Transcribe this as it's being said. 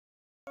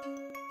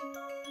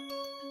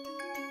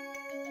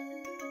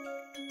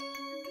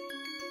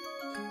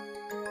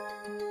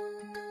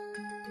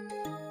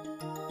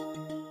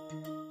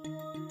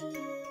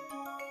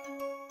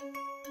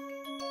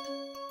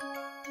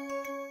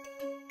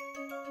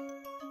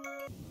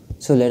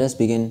So let us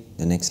begin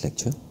the next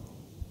lecture.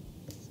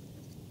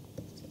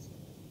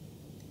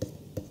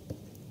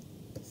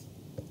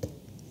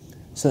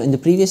 So in the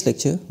previous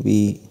lecture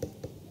we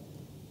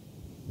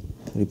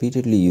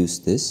repeatedly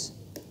used this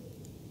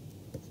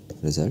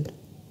result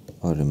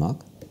or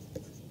remark.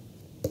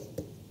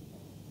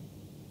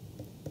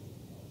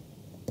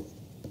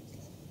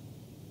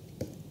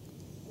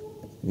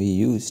 We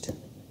used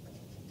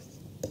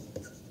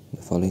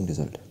the following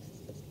result.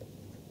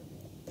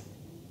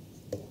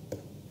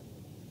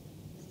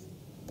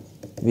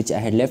 Which I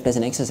had left as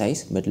an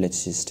exercise, but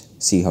let's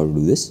just see how to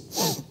do this.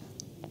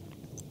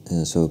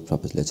 So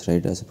let's write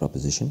it as a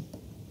proposition.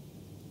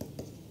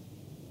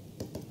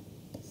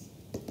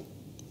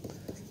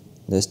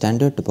 The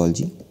standard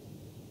topology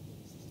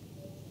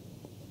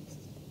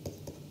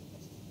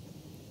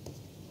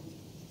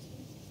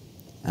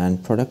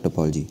and product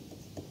topology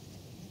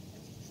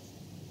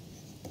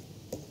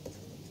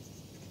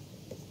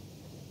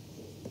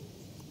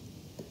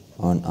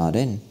on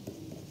Rn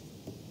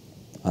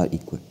are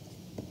equal.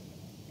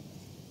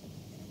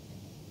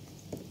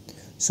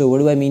 So what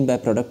do I mean by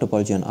product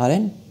topology on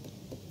Rn?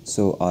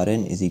 So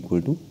Rn is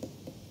equal to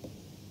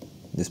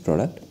this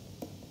product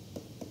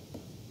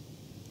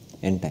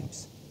n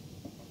times,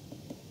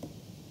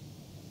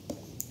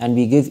 and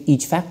we give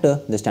each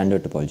factor the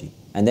standard topology,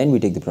 and then we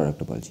take the product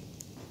topology.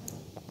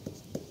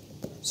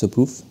 So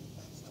proof.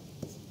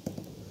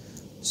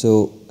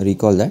 So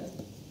recall that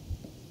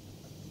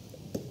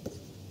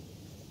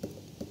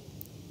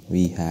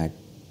we had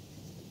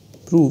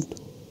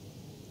proved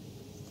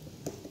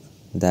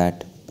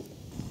that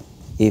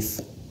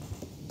if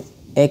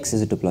X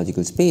is a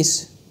topological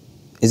space,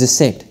 is a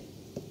set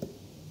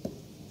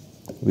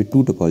with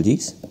two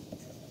topologies,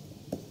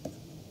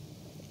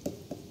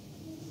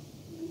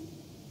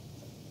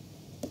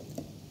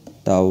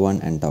 tau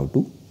 1 and tau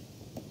 2,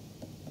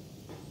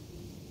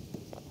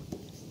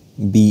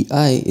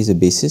 Bi is a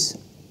basis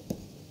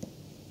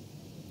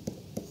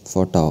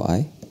for tau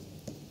I,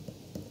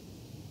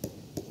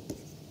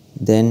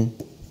 then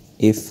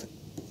if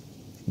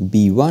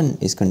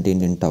B1 is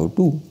contained in tau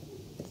 2,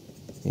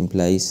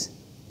 implies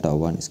tau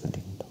 1 is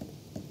contained in tau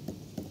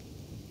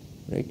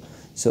 2, right?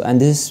 So,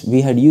 and this, we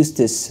had used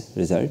this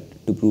result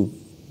to prove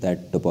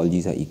that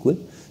topologies are equal.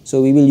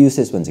 So we will use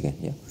this once again.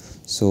 Yeah.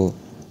 So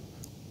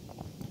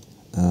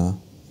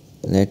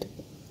let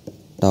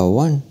tau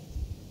 1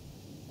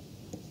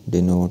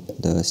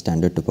 denote the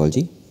standard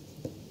topology,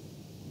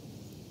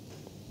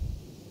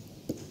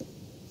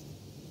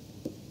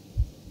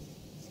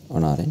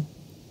 on Rn,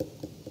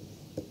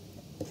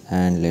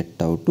 and let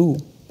tau 2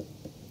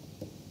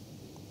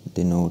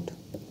 denote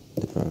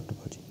the product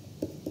topology.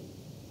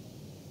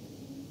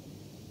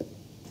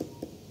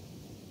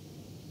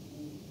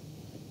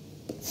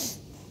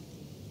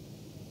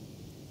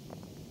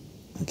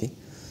 Okay,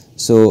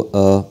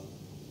 so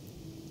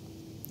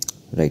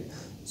right,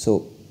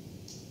 so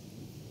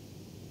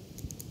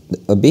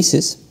a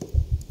basis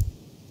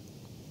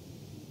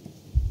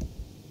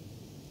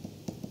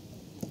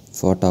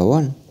for tau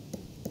 1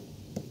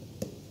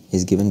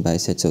 is given by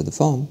sets of the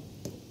form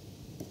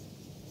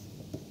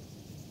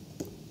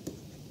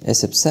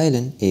S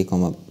epsilon a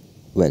comma,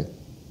 well,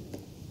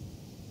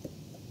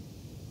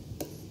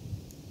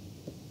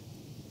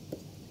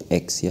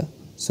 x, yeah.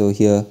 So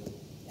here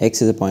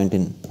x is a point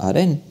in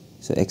Rn,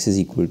 so x is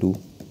equal to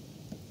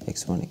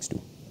x1, x2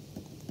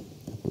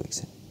 up to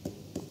xn,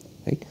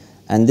 right?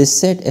 And this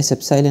set S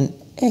epsilon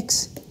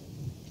x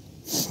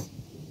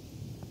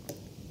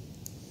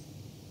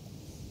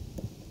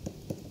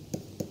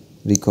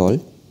recall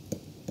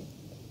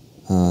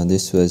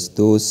this was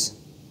those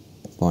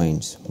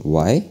points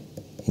y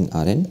in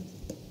Rn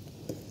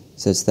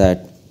such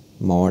that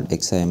mod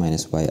xi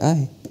minus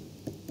yi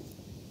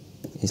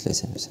is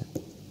less than epsilon,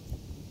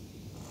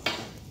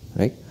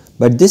 right?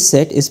 But this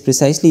set is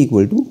precisely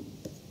equal to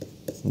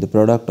the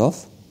product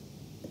of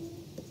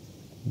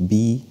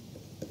b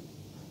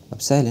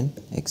epsilon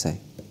xi,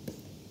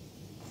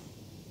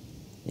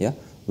 yeah,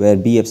 where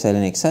b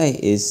epsilon xi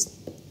is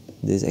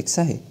this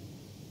xi,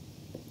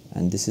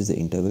 and this is the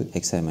interval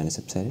xi minus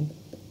epsilon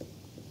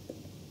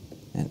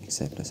and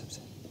xi plus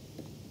epsilon,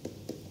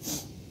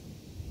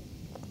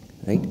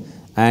 right?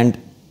 And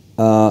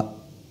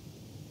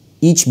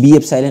each b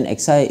epsilon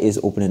xi is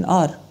open in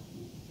R,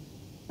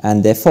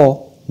 and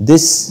therefore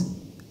this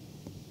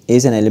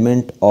is an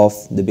element of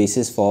the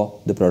basis for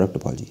the product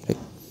topology, right?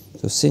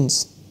 So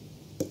since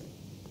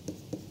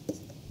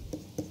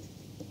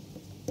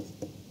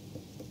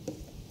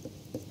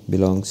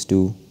belongs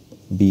to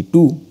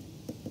B2,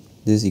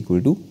 this is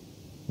equal to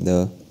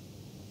the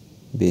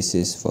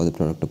basis for the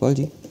product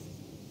topology,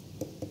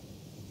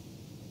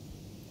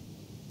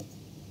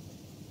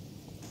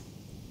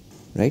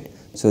 right?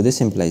 So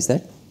this implies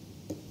that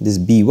this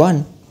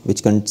B1,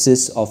 which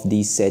consists of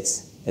these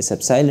sets S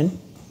epsilon,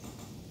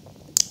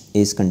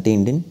 is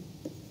contained in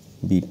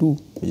B2,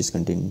 which is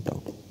contained in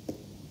tau 2,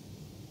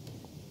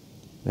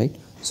 right?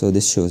 So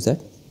this shows that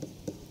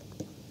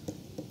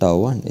tau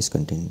 1 is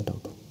contained in tau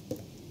 2.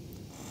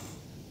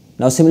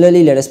 Now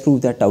similarly, let us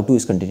prove that tau 2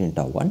 is contained in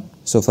tau 1.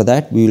 So for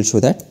that we will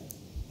show that.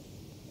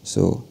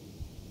 So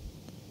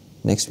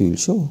next we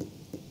will show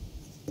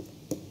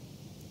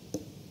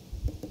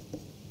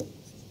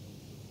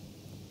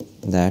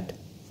that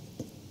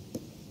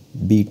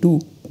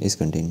B2 is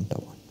contained in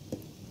tau 1.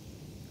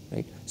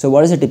 Right. So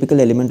what does a typical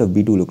element of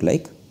B2 look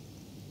like?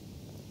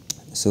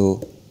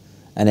 So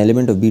an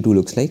element of B2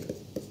 looks like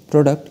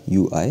product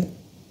ui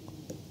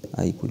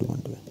I equal to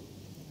 1 to n,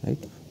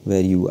 right,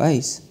 where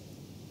ui's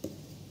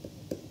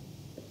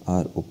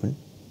are open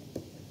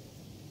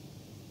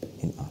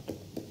in R.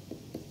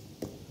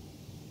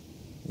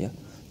 Yeah.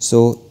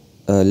 So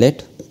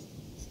let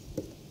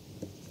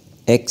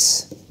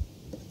X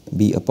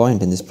be a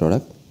point in this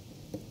product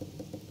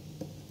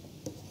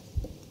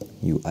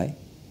ui.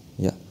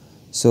 Yeah.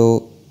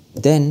 So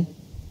then,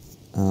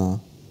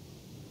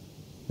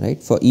 right,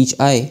 for each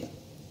I,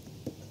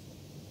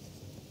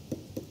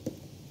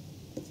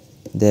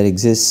 there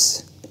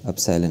exists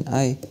epsilon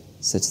I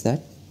such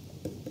that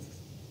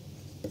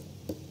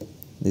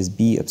this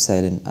B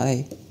epsilon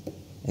I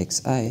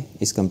xi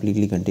is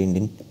completely contained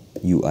in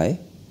ui.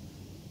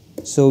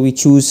 So we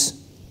choose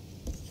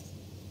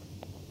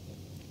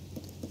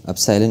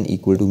epsilon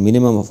equal to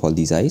minimum of all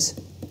these i's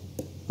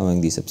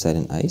among these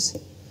epsilon i's.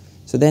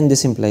 So then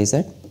this implies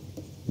that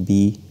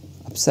B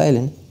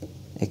epsilon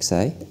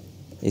xi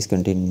is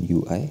contained in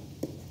ui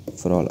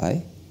for all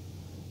I,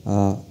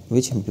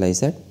 which implies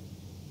that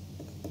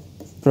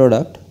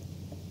product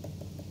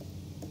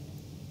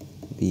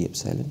B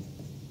epsilon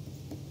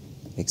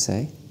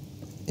xi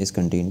is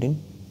contained in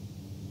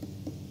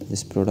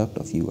this product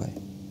of ui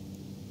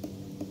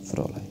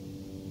for all I,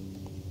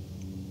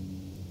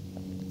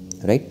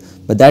 right.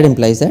 But that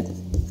implies that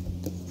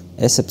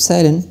S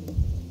epsilon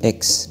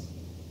x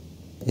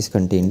is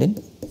contained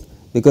in,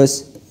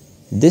 because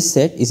this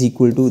set is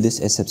equal to this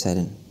S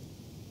epsilon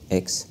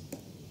x.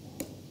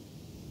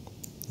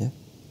 Yeah.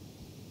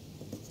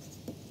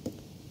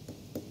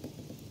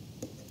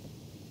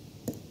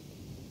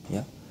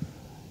 Yeah.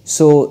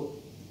 So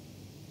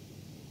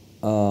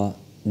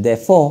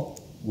therefore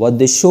what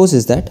this shows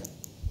is that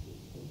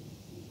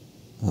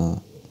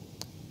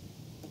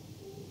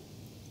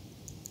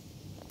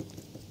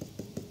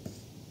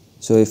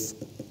so if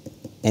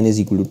n is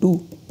equal to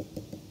 2,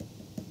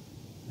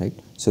 right,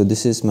 so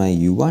this is my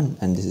u1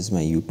 and this is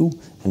my u2,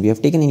 and we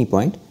have taken any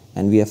point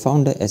and we have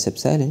found a S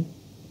epsilon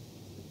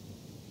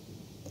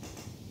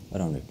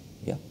around it.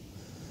 Yeah.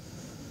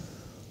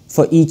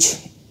 For each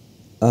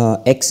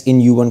x in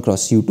u1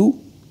 cross u2,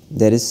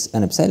 there is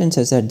an epsilon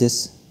such that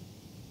this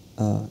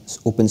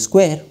open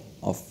square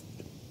of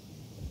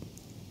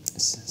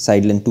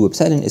side length 2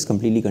 epsilon is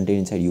completely contained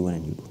inside u1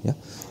 and u2. Yeah.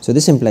 So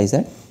this implies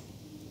that,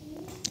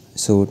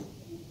 so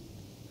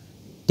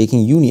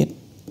taking union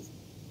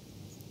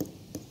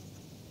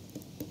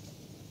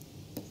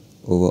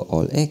over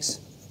all x,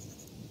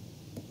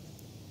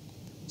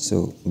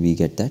 so we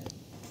get that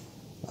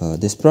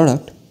this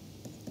product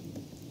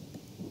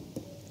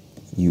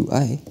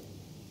ui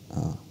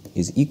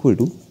is equal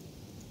to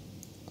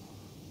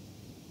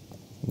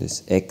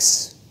this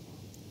x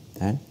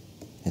and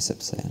S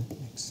epsilon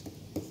x,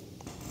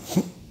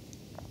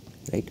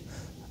 right.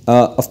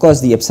 Of course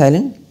the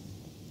epsilon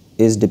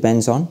is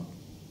depends on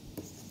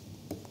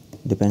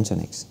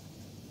x.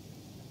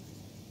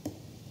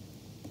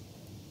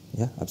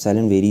 Yeah,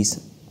 epsilon varies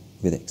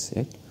with x,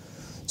 right.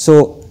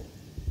 So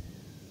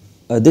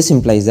this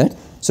implies that,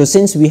 so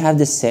since we have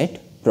this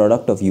set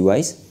product of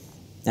ui's,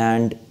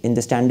 and in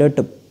the standard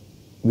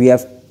we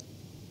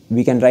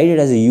can write it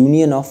as a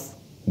union of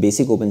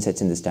basic open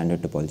sets in the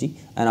standard topology,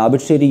 and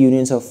arbitrary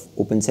unions of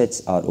open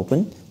sets are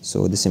open.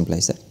 So this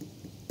implies that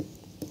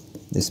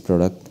this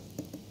product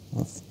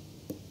of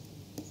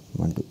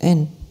 1 to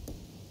n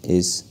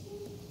is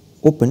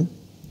open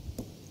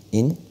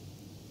in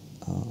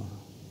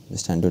the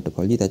standard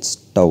topology, that's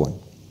tau 1,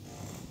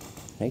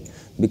 right,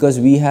 because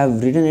we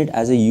have written it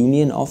as a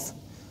union of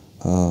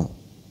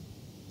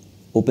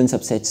open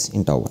subsets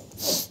in tau 1,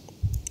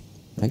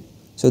 right.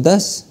 So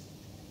thus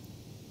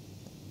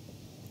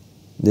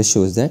this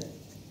shows that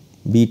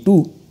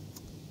B2,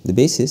 the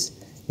basis,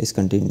 is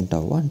contained in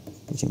tau 1,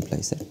 which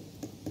implies that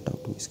tau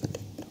 2 is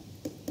contained in tau.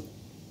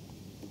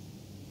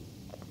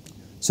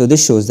 So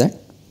this shows that,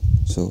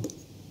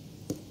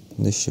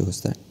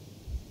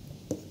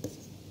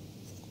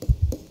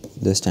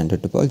 the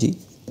standard topology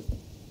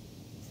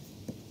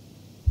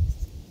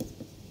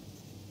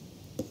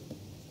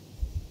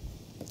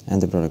and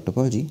the product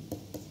topology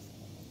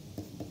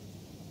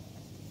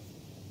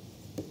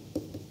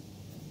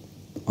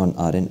on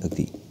Rn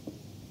agree.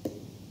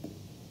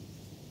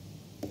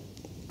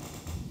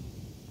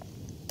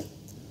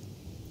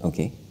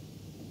 Okay.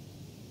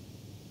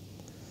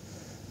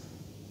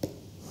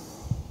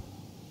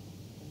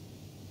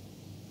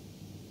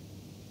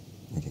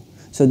 Okay.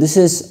 So this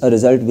is a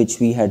result which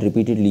we had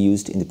repeatedly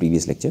used in the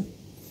previous lecture.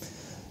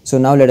 So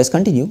now let us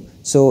continue.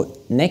 So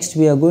next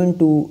we are going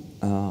to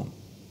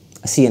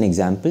see an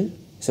example.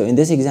 So in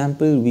this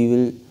example we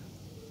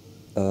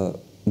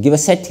will give a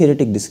set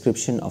theoretic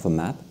description of a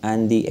map,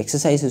 and the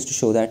exercise is to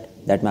show that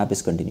that map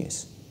is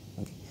continuous.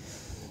 Okay.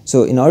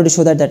 So in order to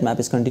show that that map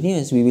is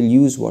continuous, we will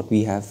use what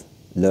we have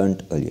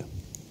learned earlier.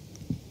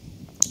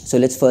 So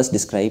let's first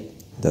describe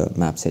the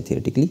map set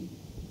theoretically.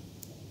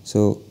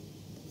 So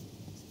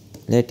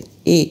let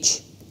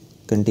H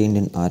contained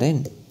in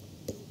Rn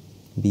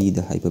be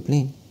the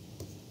hyperplane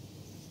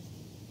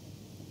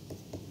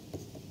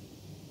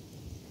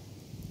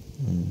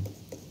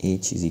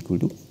H is equal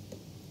to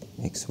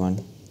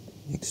x1,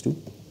 x2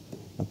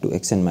 up to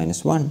xn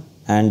minus 1,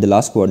 and the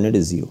last coordinate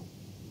is 0.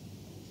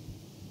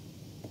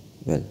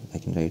 Well, I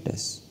can write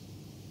as,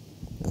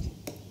 okay.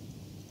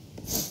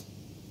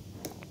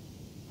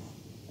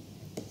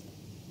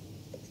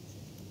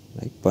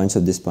 Right, points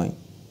of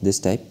this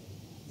type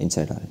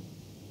inside Rn.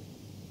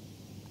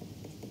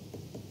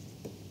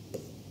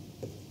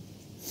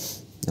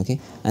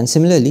 Okay, and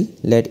similarly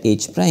let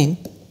H prime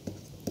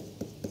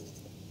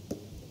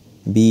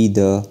be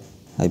the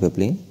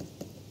hyperplane.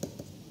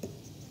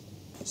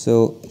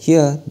 So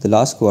here the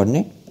last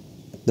coordinate,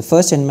 the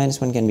first n minus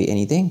 1 can be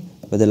anything,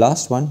 but the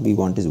last one we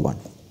want is 1.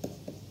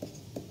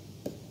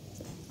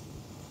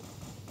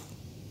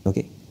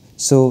 Okay,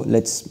 so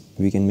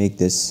we can make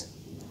this,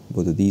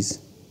 both of these.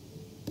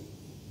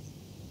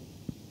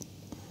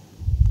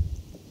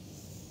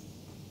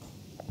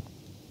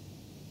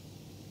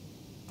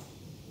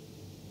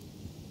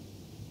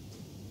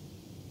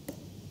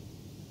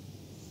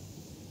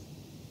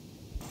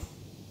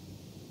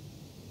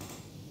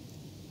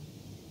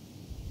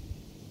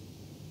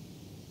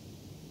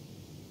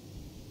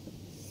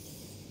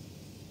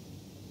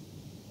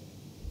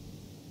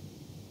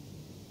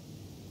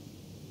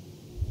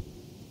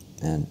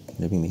 And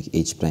let me make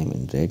H prime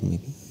in red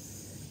maybe.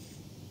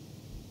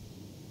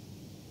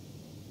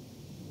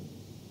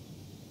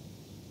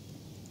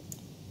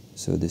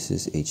 So this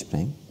is H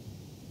prime.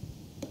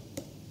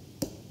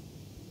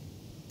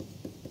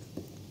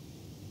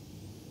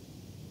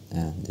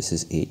 And this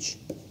is H.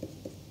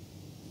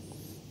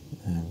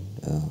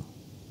 And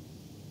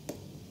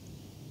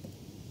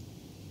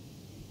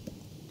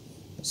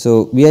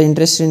so we are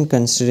interested in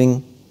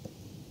considering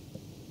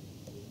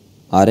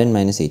Rn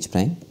minus H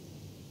prime.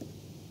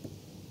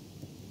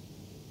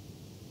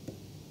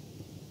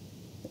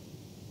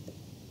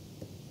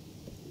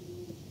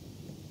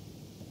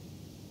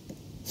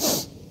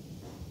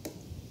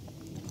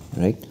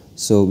 Right,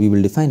 so we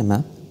will define a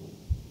map.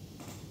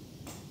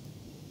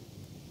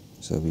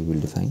 So we will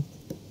define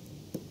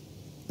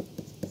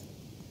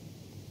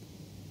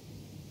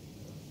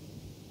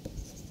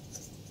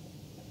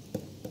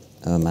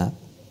a map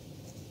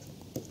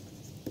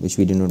which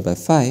we denote by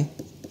phi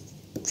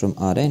from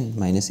Rn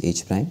minus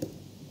H prime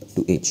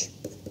to H.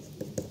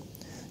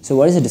 So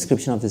what is the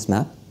description of this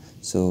map?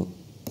 So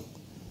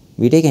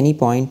we take any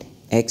point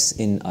x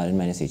in Rn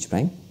minus H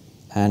prime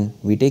and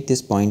we take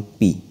this point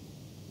P.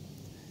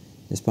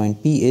 This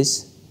point P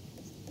is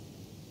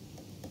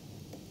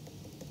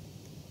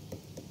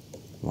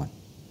 1.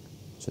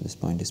 So this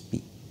point is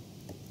P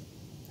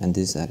and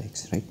this is our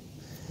x, right?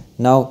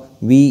 Now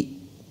we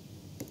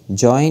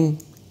join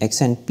x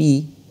and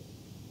P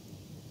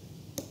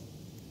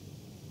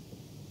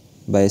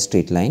by a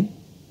straight line.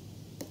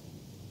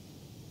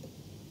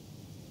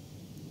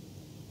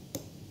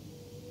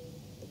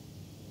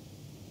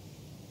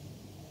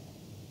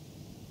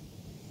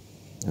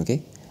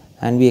 Okay,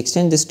 and we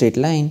extend this straight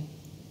line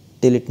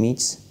till it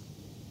meets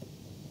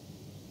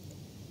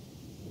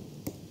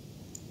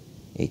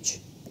H.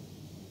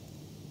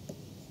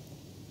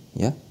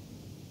 Yeah,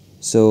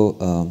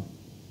 so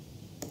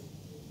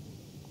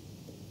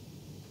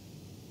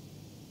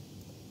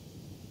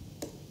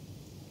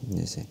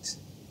this x.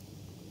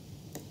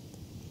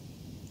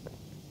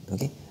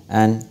 Okay,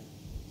 and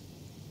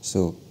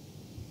so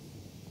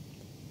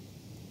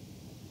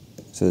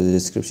the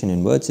description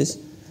in words is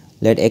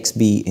let x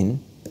be in,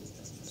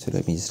 so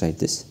let me just write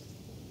this.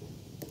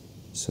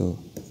 So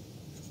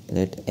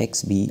let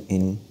x be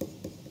in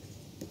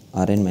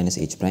Rn minus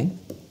H prime,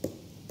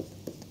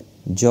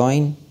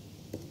 join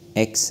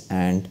x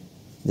and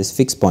this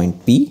fixed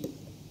point P,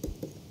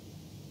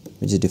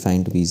 which is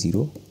defined to be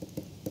 0,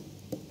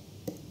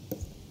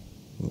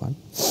 1,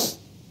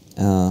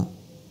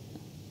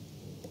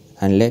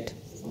 and let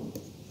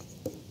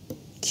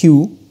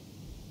Q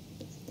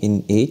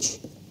in H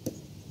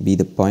be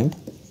the point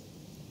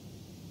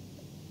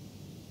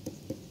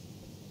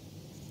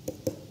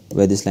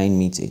where this line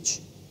meets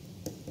H.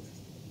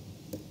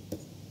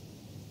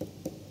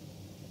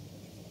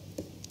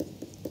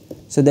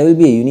 So there will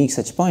be a unique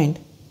such point,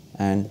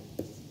 and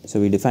so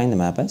we define the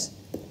map as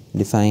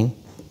define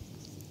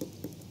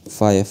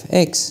phi of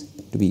x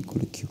to be equal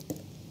to Q.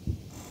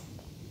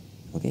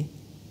 Okay.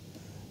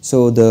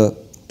 So the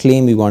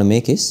claim we want to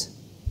make is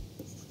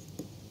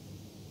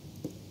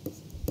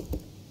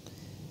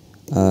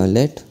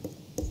let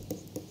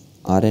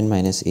Rn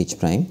minus H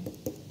prime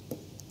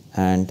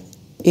and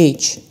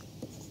H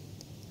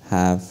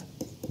have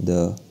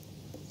the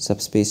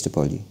subspace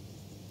topology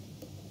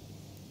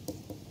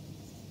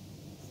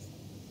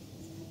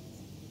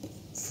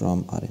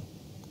from Rn.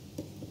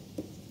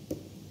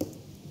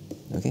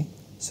 Okay,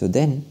 so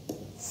then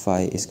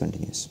phi is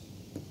continuous.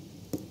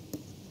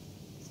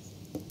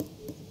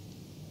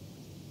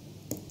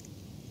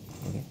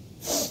 Okay.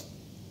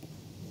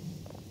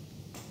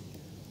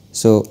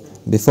 So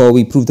before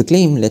we prove the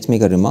claim, let's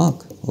make a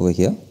remark over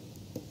here.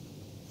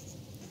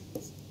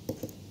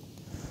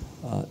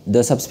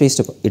 The subspace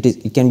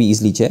it can be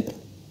easily checked.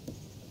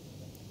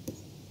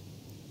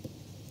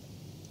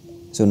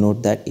 So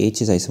note that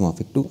H is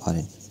isomorphic to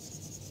Rn.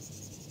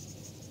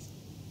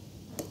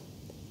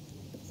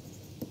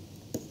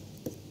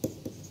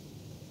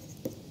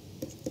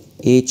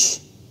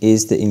 H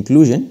is the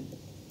inclusion,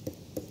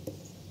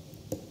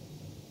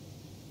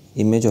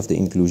 image of the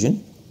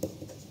inclusion,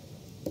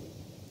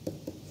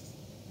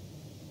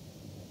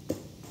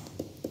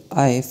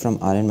 I from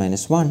Rn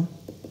minus 1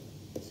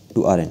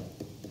 to Rn.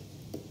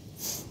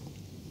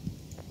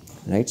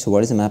 Right, so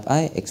what is the map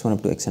I? x1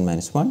 up to xn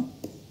minus 1.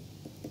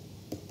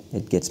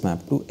 It gets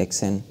mapped to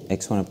xn,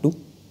 x1 up to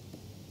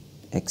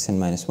xn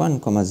minus 1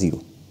 comma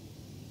 0.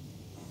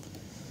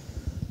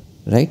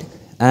 Right,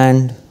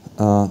 and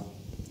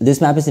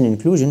this map is an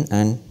inclusion,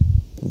 and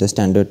the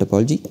standard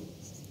topology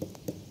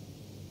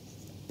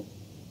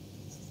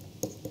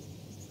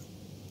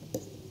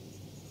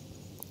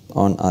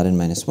on Rn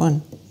minus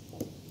 1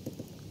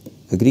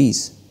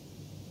 agrees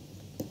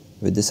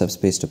with the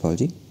subspace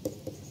topology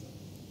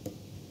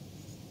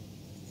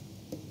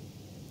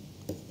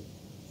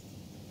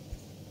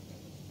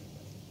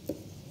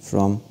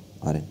from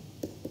Rn.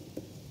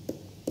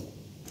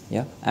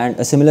 Yeah, and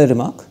a similar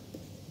remark.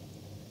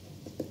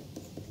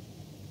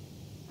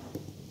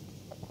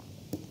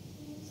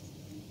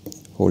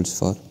 Holds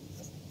for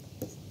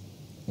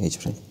H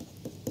prime.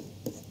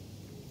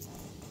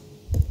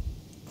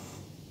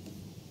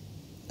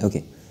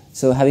 Okay,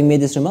 so having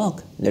made this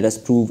remark, let us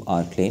prove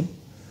our claim.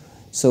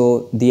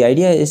 So the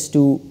idea is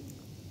to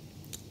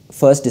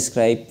first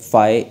describe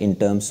phi in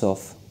terms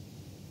of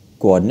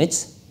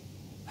coordinates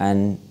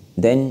and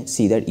then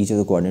see that each of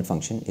the coordinate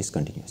function is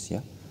continuous.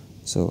 Yeah,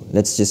 so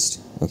let's just,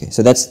 okay,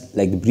 so that's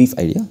like the brief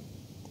idea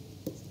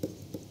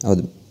or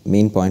the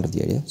main point of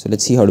the idea. So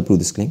let's see how to prove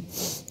this claim.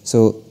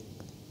 So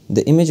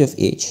the image of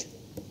H,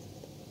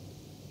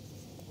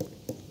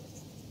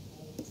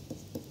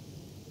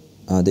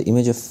 the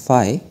image of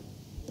phi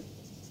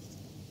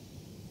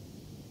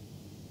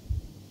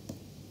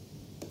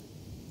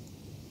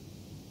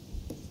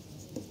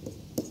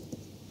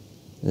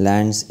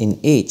lands in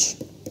H,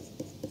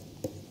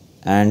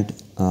 and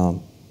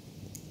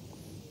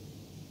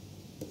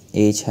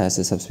H has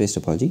a subspace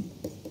topology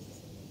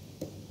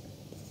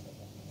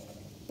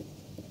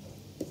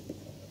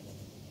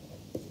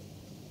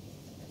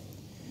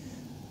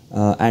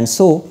and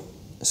so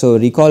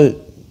recall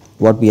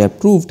what we have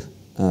proved.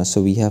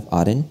 So we have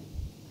Rn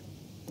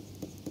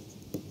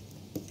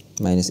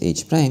minus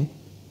H prime,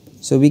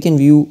 so we can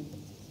view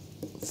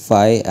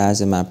phi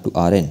as a map to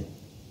Rn,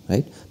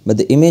 right, but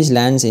the image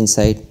lands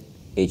inside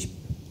H,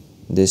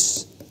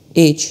 this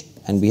H,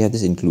 and we have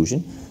this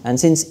inclusion, and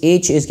since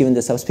H is given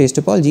the subspace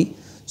topology,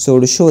 so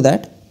to show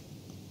that,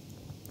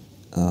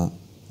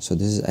 so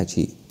this is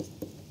actually,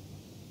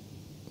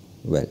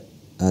 well,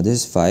 this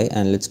is phi,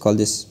 and let's call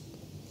this,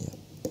 yeah,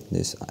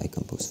 this I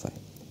compose phi,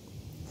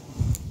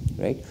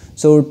 right.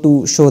 So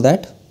to show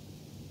that,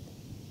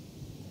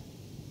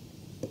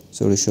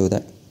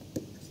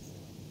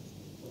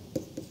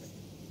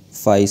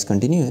 phi is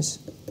continuous,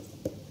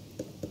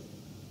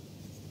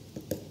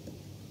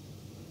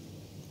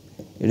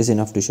 it is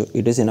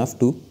enough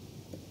to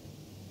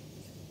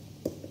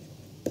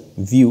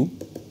view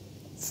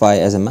phi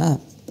as a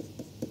map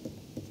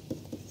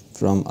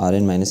from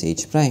Rn minus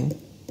H prime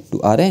to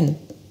Rn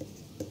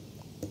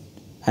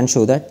and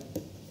show that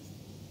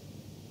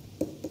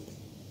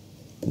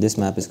this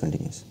map is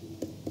continuous.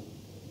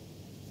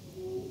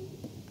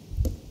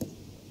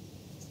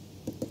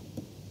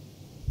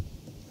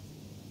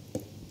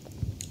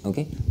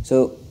 Okay,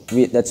 so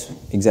that's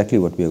exactly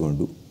what we are going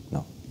to do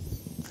now.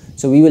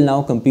 So we will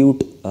now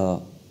compute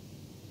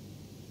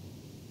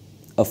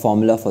a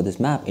formula for this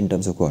map in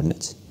terms of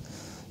coordinates.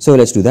 So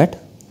let's do that.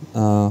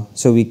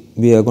 So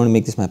we are going to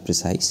make this map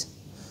precise.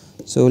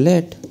 So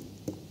let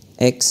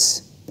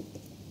x1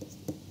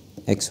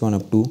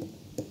 up to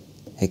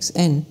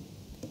xn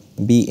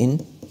be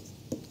in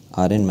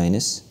Rn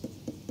minus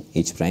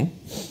H prime,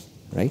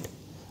 right?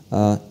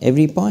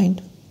 Every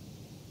point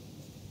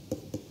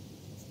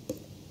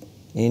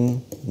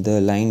in the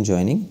line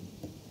joining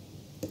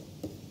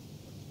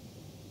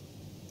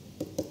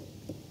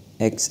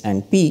x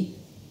and p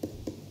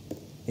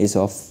is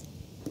of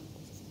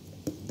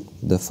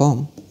the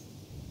form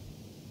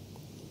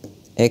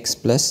x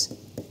plus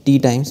t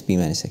times p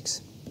minus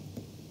x,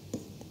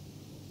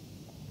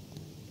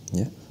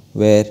 yeah,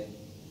 where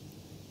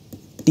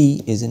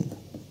t is in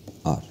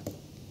R,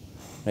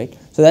 right.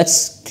 So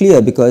that's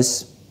clear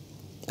because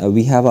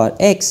we have our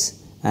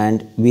x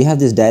and we have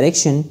this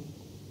direction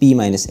p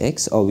minus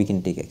x, or we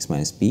can take x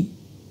minus p.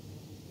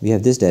 We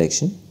have this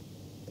direction,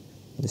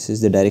 this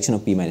is the direction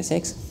of p minus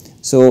x.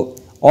 So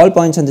all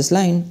points on this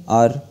line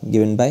are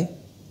given by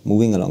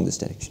moving along this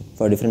direction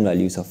for different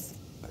values of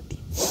t.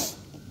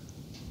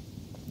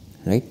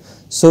 right?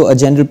 So a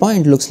general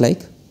point looks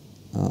like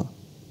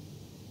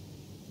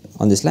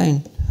on this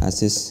line has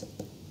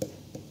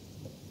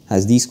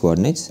these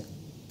coordinates.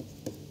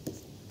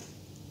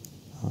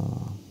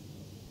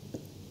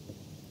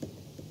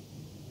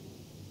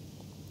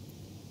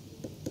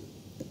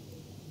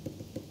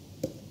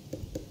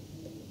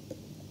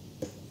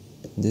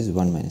 This is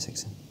 1 minus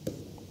xn,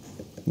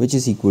 which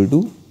is equal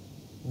to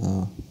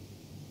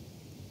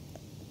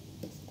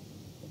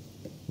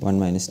 1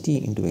 minus t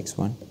into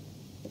x1,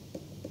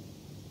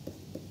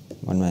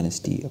 1 minus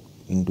t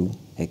into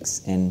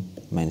xn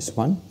minus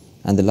 1,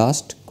 and the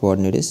last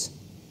coordinate is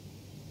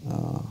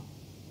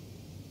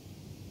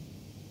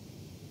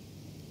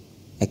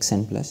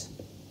xn plus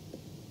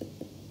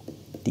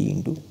t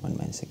into 1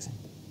 minus xn.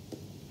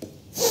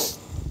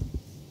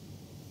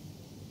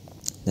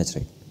 That's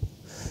right.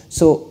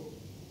 So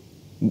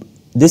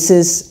this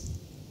is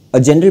a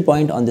general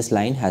point on this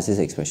line has this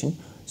expression.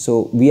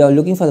 So we are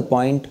looking for the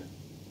point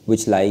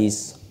which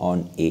lies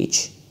on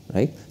H,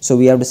 right? So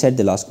we have to set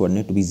the last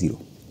coordinate to be 0.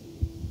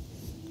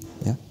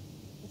 Yeah,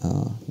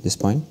 this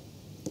point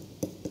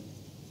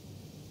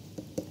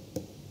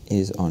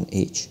is on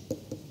H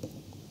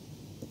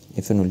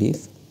if and only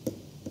if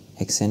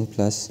xn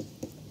plus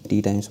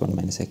t times 1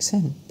 minus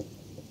xn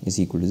is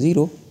equal to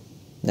 0,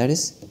 that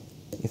is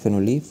if and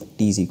only if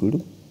t is equal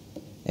to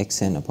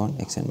xn upon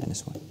xn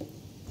minus 1.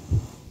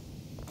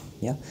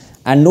 Yeah,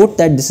 and note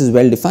that this is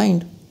well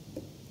defined.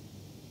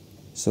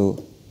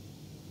 So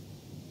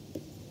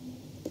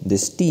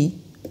this t,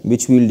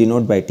 which we will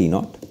denote by t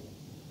naught,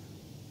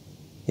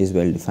 is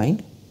well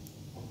defined.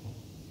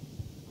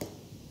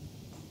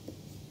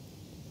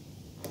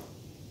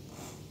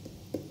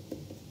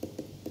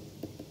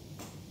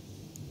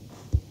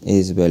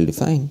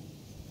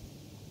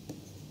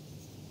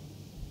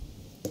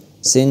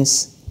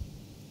 Since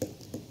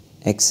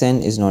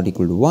xn is not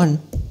equal to 1,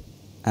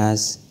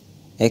 as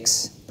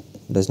x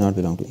does not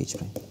belong to H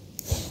prime,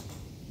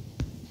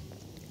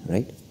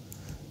 right?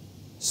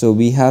 So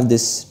we have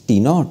this t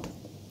naught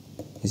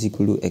is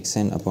equal to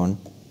xn upon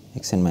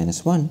xn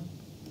minus 1.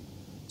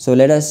 So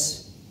let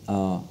us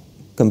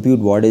compute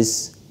what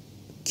is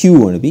q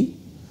going to be.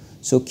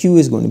 So q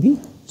is going to be,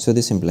 so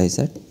this implies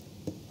that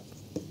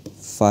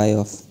phi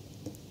of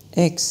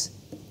x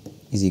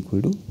is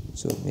equal to,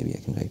 so maybe I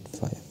can write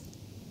phi of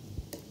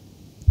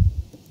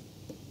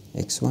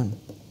x1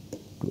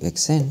 to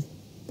xn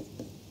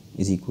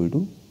is equal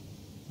to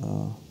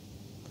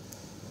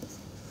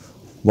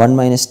 1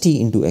 minus t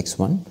into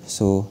x1.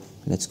 So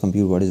let's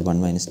compute what is 1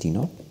 minus t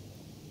naught.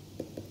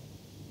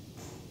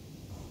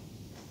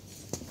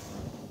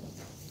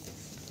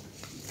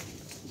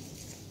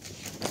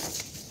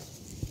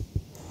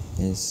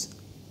 Is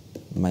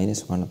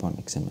minus 1 upon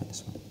xn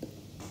minus 1,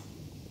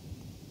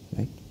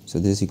 right? So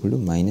this is equal to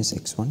minus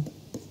x1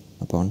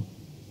 upon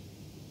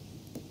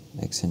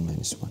xn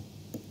minus 1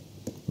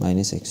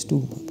 minus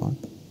x2 upon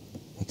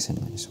xn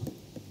minus 1,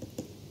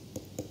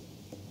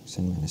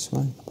 xn minus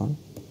 1 upon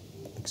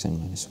xn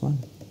minus 1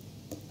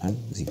 and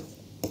 0.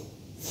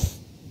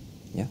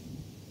 Yeah,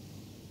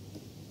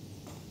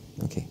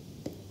 okay,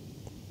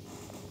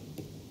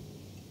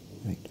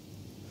 right.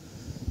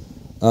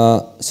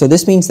 So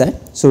this means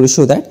that, so to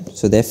show that,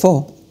 so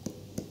therefore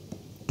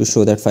to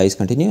show that phi is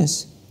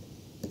continuous,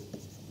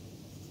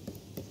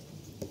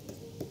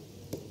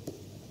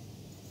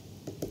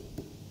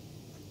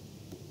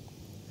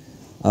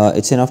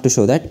 it's enough to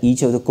show that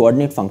each of the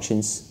coordinate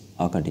functions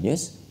are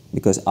continuous,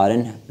 because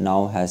Rn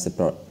now has the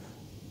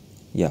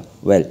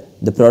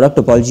the product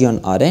topology on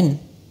Rn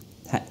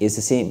is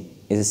the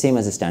same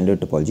as the standard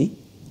topology.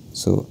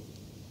 So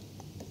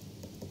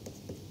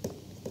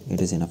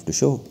it is enough to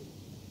show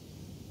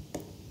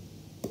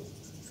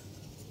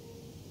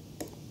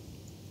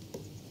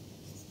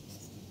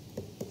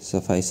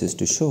suffices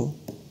to show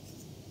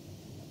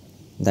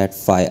that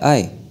phi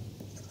I,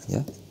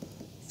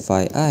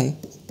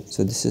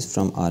 so this is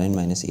from Rn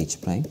minus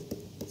H prime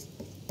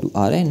to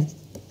Rn,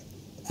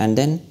 and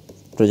then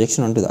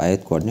projection onto the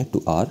ith coordinate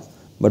to R.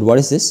 But what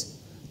is this?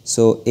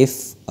 So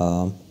if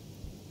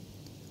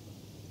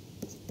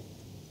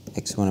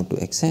x1 up to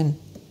xn,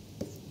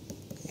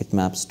 it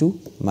maps to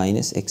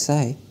minus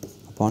xi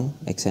upon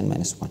xn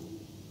minus 1,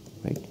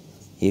 right?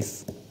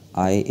 If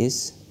I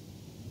is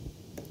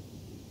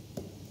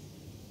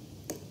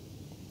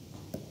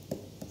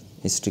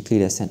strictly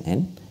less than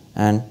n,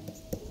 and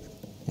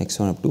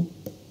x1 up to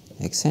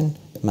xn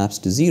maps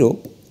to 0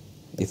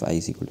 if I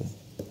is equal to n.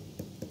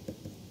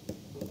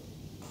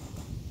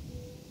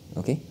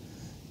 Okay.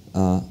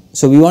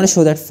 So we want to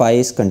show that phi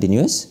is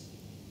continuous.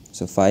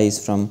 So phi is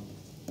from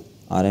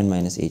Rn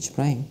minus H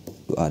prime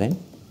to Rn,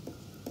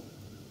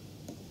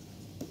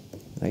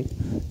 right?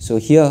 So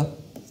here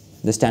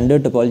the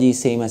standard topology is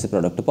same as the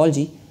product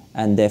topology,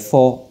 and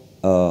therefore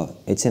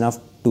it's enough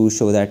to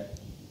show that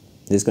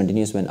this is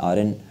continuous when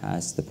Rn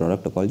has the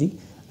product topology.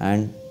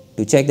 And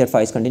to check that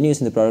phi is continuous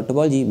in the product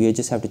topology, we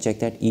just have to check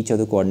that each of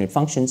the coordinate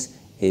functions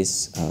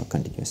is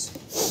continuous.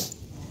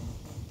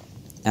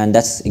 And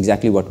that's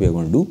exactly what we are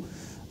going to do.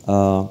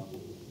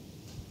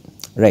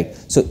 right.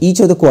 So each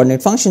of the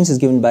coordinate functions is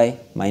given by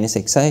minus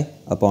xi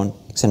upon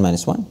xn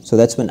minus 1. So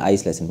that's when I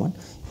is less than 1.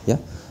 Yeah.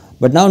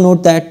 But now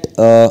note that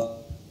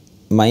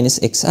minus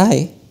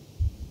xi,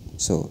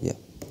 so yeah.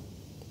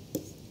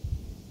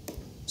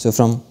 So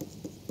from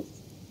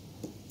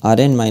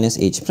Rn minus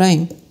h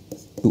prime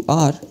to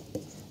R,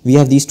 we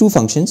have these two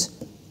functions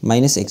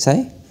minus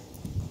xi.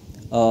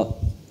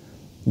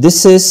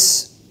 This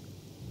is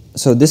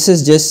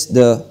just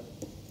the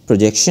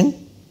projection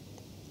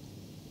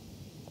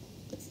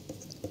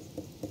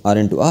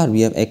Rn to R.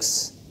 We have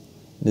x.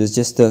 This is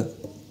just the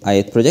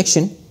ith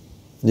projection.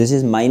 This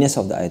is minus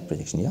of the ith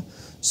projection. Yeah.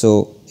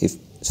 So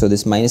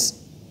this minus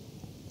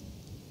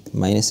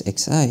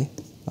xi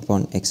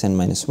upon xn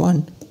minus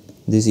 1,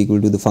 this is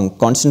equal to the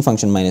constant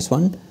function minus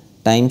 1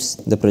 times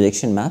the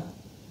projection map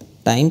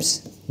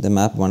times the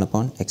map 1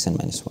 upon xn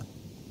minus 1.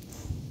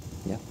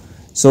 Yeah.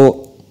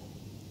 So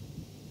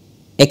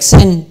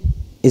xn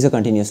is a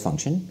continuous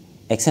function,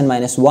 xn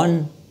minus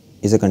 1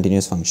 is a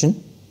continuous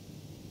function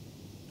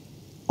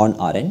on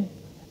Rn,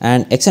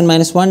 and xn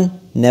minus 1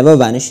 never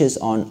vanishes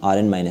on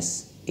Rn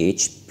minus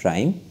h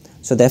prime.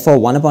 So therefore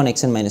 1 upon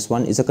xn minus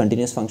 1 is a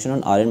continuous function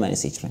on Rn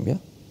minus h prime. Yeah.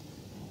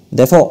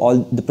 Therefore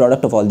the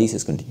product of all these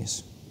is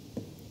continuous.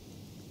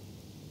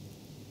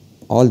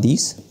 All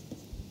these,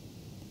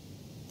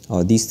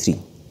 or these three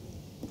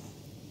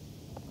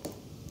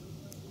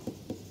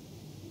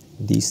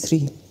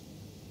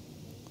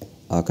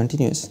are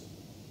continuous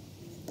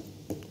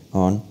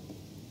on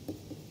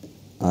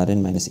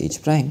Rn minus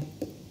h prime.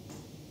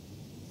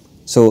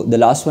 So the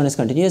last one is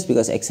continuous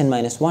because xn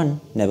minus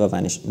 1 never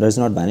does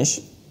not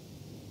vanish.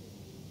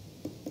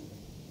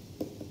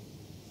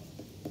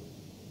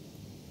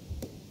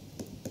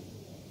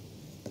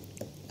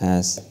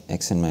 As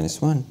xn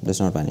minus 1 does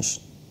not vanish.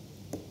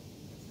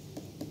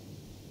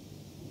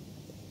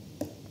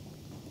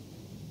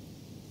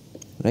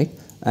 Right,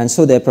 and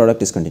so their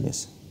product is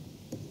continuous.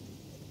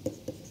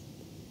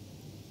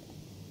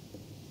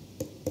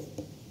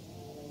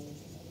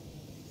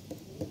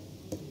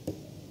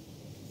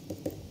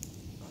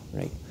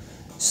 Right.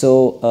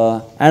 So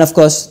and of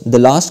course the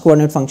last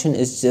coordinate function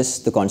is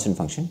just the constant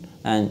function,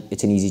 and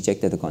it's an easy check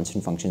that the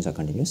constant functions are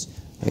continuous.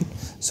 Right.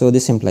 So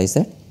this implies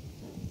that.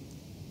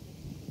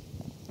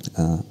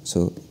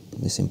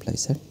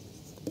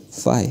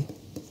 Phi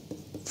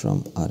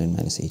from Rn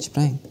minus h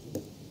prime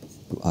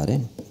to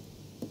Rn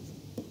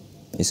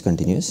is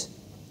continuous,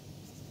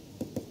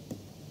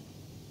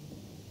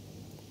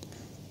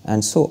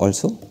 and so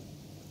also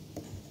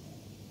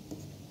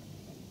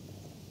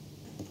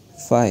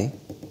phi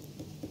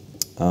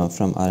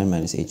from Rn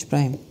minus h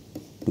prime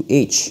to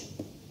h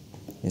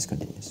is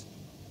continuous.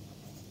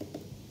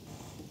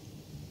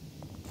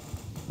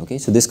 Okay,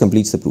 so this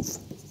completes the proof.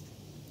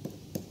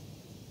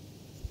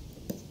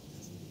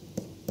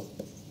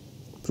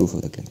 Proof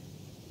of the claim.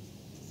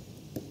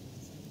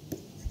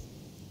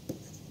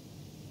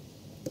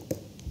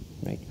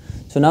 Right.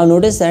 So now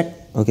notice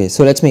that, okay,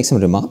 so let's make some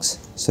remarks.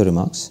 So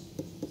remarks.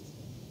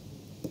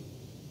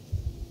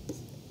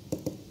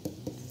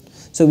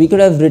 So we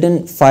could have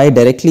written phi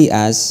directly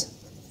as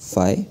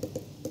phi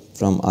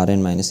from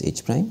Rn minus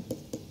h prime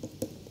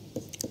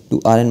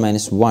to Rn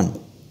minus 1,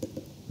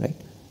 right,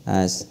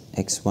 as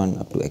x1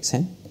 up to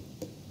xn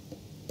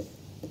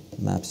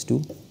maps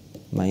to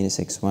minus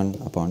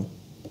x1 upon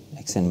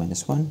xn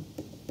minus 1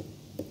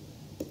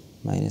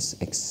 minus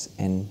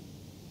xn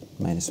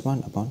minus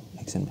 1 upon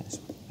xn minus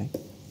 1, right.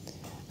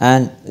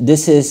 And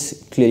this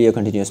is clearly a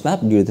continuous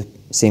map due to the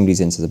same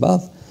reasons as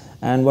above.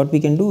 And what we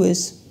can do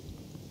is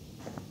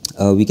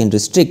we can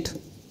restrict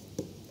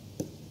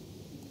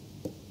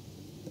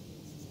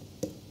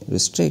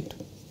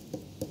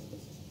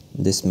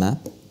this map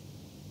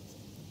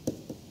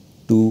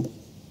to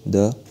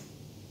the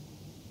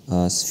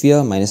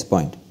sphere minus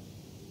point.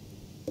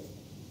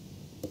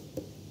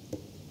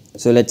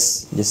 So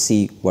let's just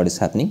see what is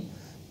happening.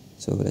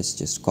 So let's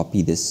just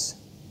copy this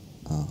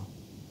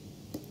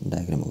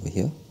diagram over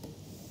here.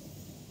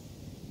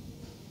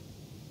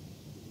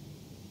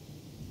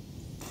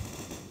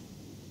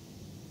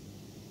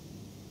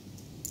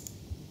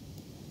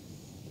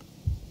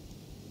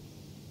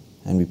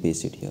 And we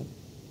paste it here.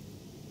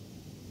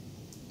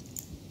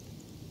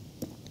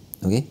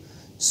 Okay.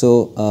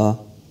 So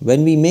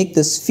when we make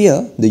the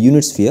sphere, the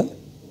unit sphere,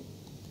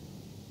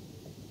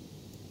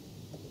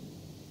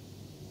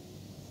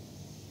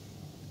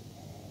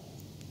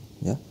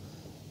 yeah.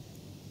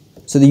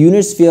 So the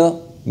unit sphere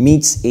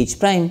meets H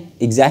prime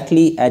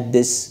exactly at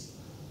this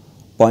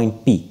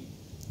point P.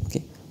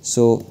 Okay.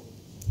 So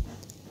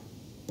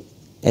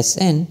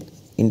Sn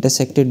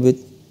intersected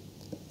with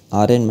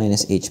Rn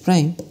minus H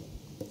prime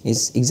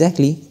is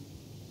exactly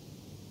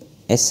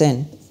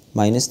Sn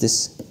minus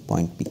this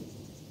point P.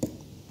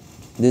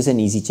 This is an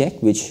easy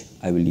check which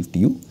I will leave to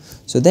you.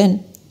 So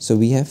then, so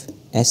we have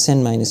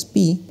Sn minus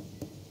P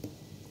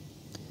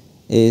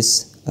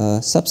is a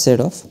subset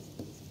of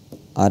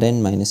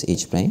Rn minus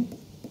H prime,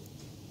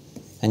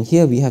 and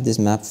here we have this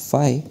map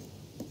phi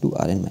to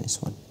Rn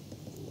minus 1.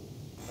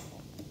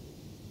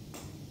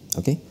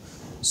 Okay.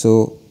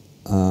 So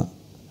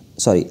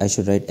sorry, I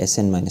should write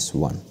Sn minus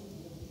 1.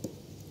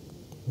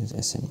 This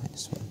is Sn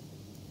minus 1.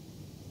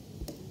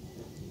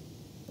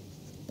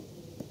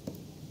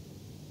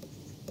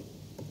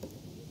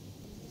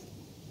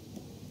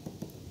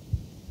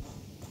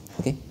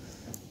 Okay.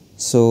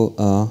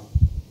 So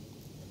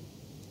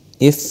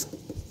if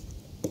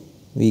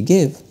we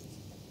give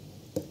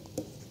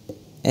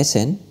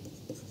Sn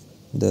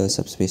the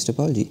subspace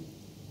topology,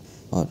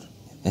 or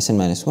Sn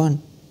minus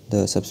 1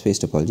 the subspace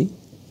topology,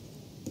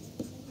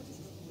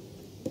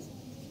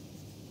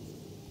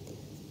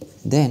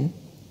 then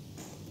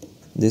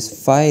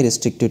this phi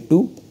restricted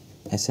to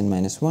Sn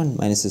minus 1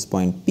 minus this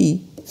point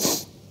P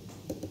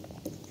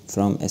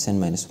from Sn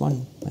minus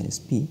 1 minus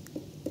P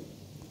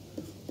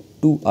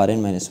to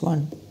Rn minus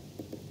 1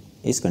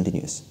 is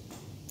continuous.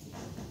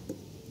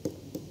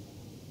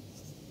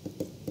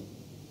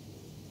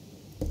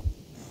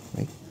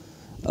 Right?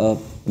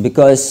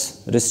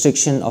 Because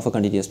restriction of a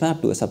continuous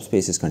map to a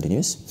subspace is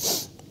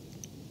continuous.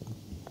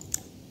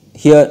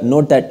 Here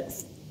note that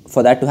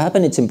for that to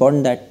happen, it's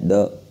important that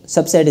the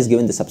subset is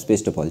given the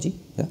subspace topology.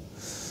 Yeah.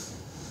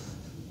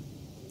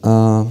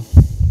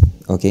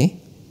 Okay.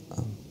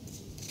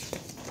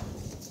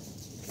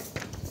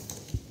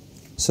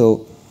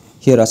 So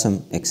here are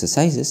some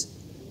exercises.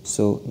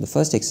 So the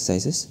first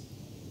exercise is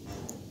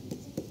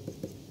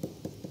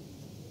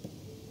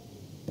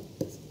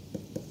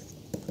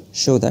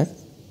show that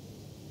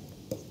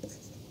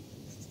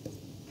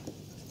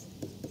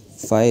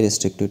phi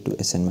restricted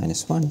to Sn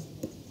minus 1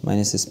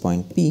 minus this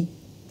point P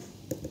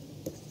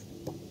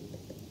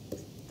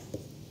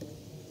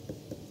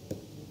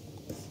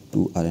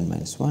to Rn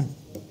minus 1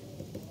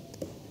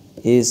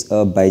 is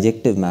a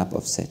bijective map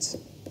of sets.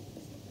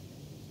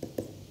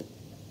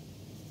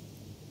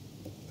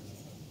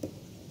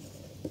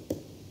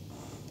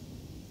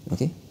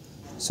 Okay.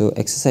 So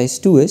exercise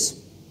 2 is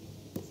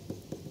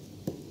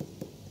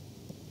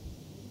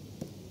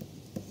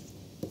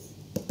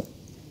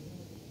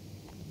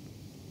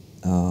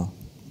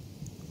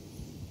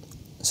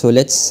so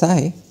let's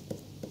psi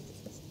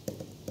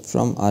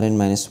from Rn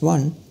minus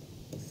 1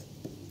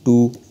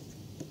 to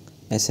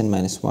Sn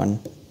minus 1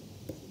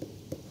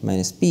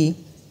 minus P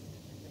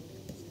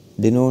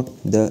denote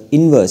the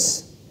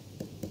inverse.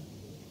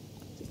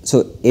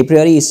 So a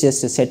priori is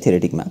just a set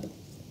theoretic map.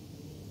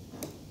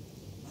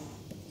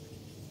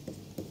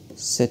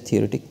 Set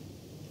theoretic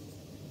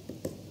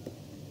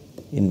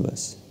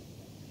inverse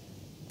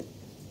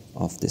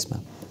of this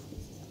map.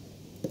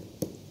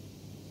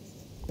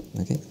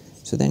 Okay.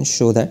 So then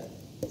show that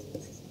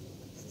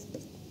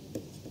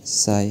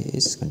psi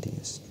is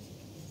continuous.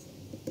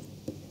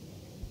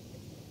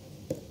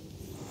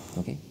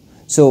 Okay.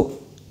 So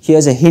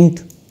here's a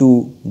hint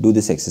to do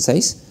this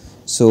exercise.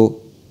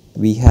 So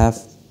we have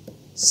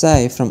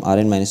psi from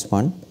Rn minus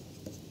 1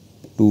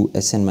 to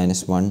Sn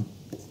minus 1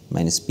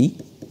 minus P,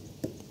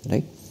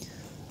 right?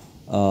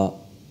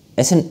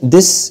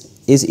 This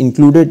is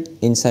included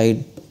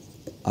inside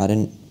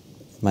Rn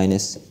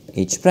minus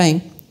H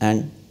prime,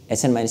 and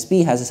Sn minus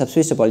P has a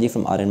subspace topology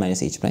from Rn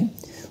minus H prime,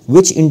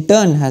 which in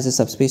turn has a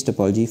subspace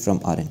topology from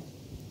Rn,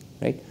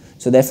 right?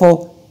 So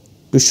therefore,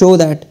 to show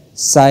that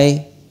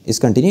psi is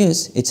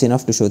continuous, it's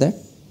enough to show that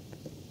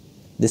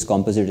this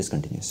composite is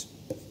continuous.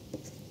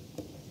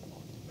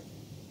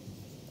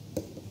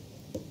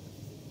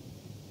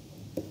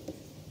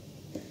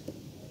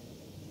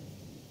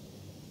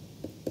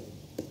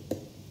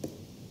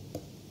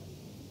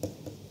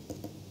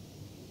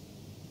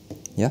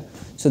 Yeah.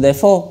 So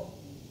therefore,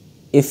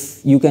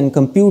 if you can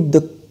compute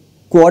the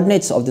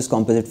coordinates of this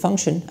composite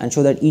function and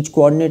show that each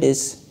coordinate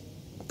is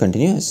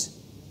continuous,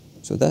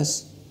 so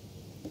thus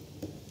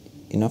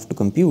enough to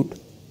compute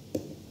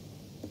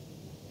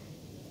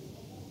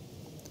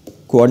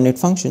coordinate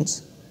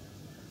functions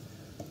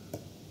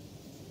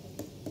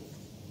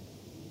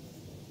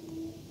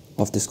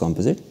of this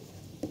composite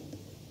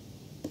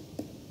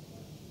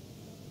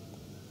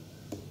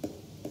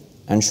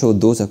and show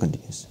those are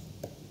continuous.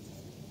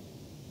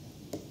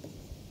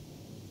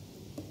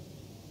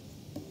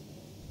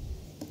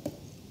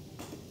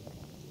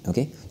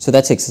 Okay, so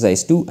that's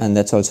exercise 2, and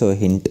that's also a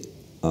hint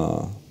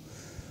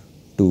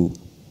to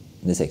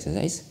this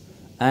exercise,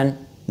 and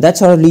that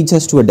sort of leads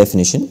us to a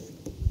definition.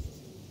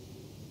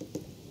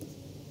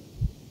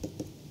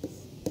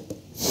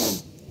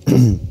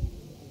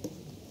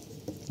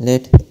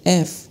 Let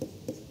f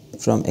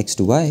from x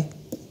to y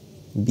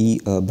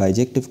be a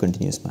bijective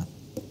continuous map.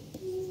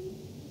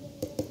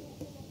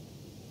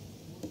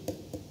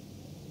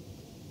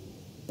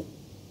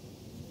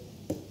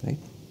 Right.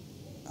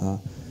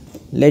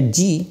 Let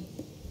G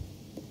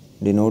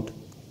denote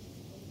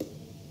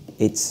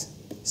its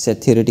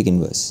set theoretic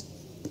inverse.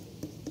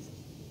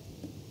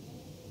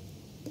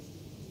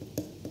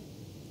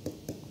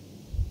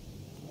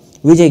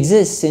 Which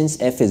exists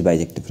since f is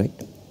bijective, right?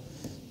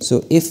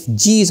 So if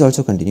G is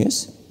also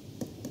continuous,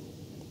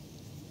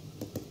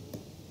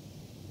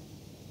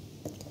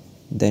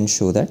 then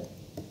show that,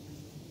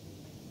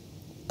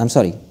 I'm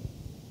sorry,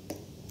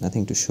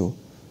 nothing to show,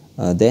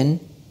 then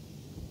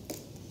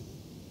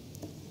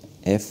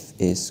f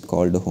is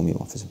called a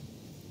homeomorphism.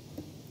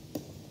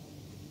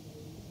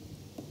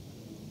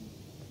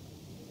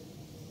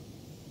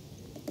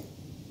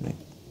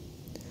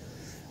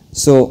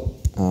 So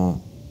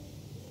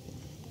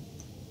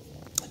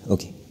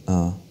okay,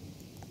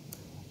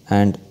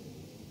 and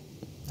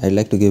I'd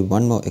like to give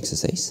one more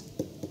exercise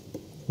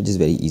which is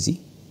very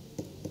easy,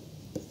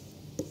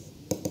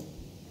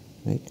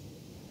 right?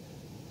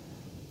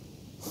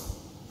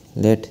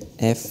 Let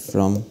f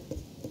from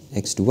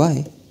x to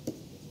y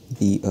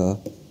be a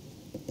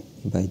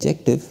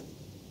bijective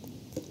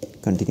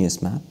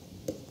continuous map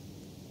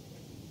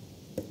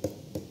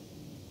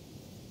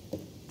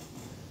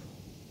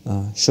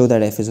show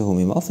that f is a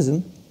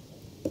homeomorphism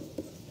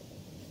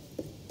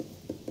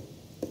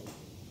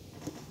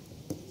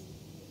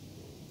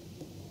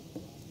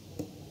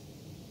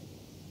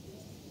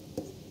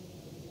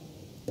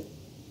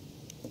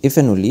if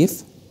and only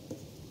if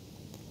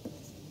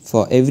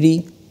for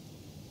every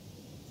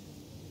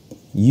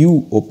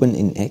u open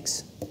in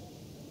X,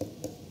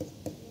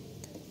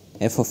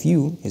 f of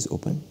u is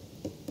open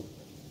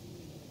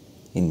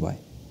in Y.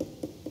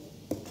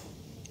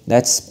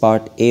 That's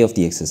part A of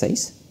the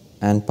exercise,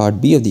 and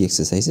part B of the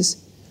exercise is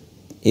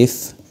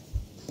if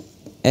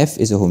f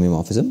is a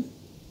homeomorphism,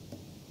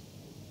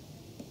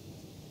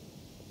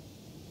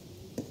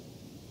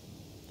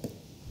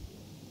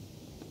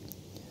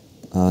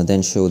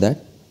 then show that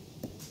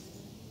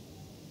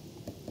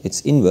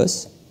its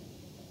inverse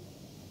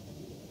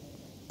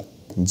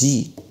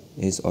G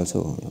is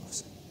also a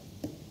homeomorphism.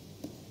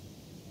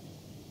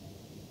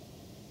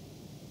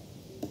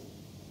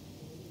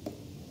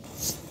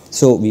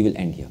 So we will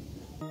end here.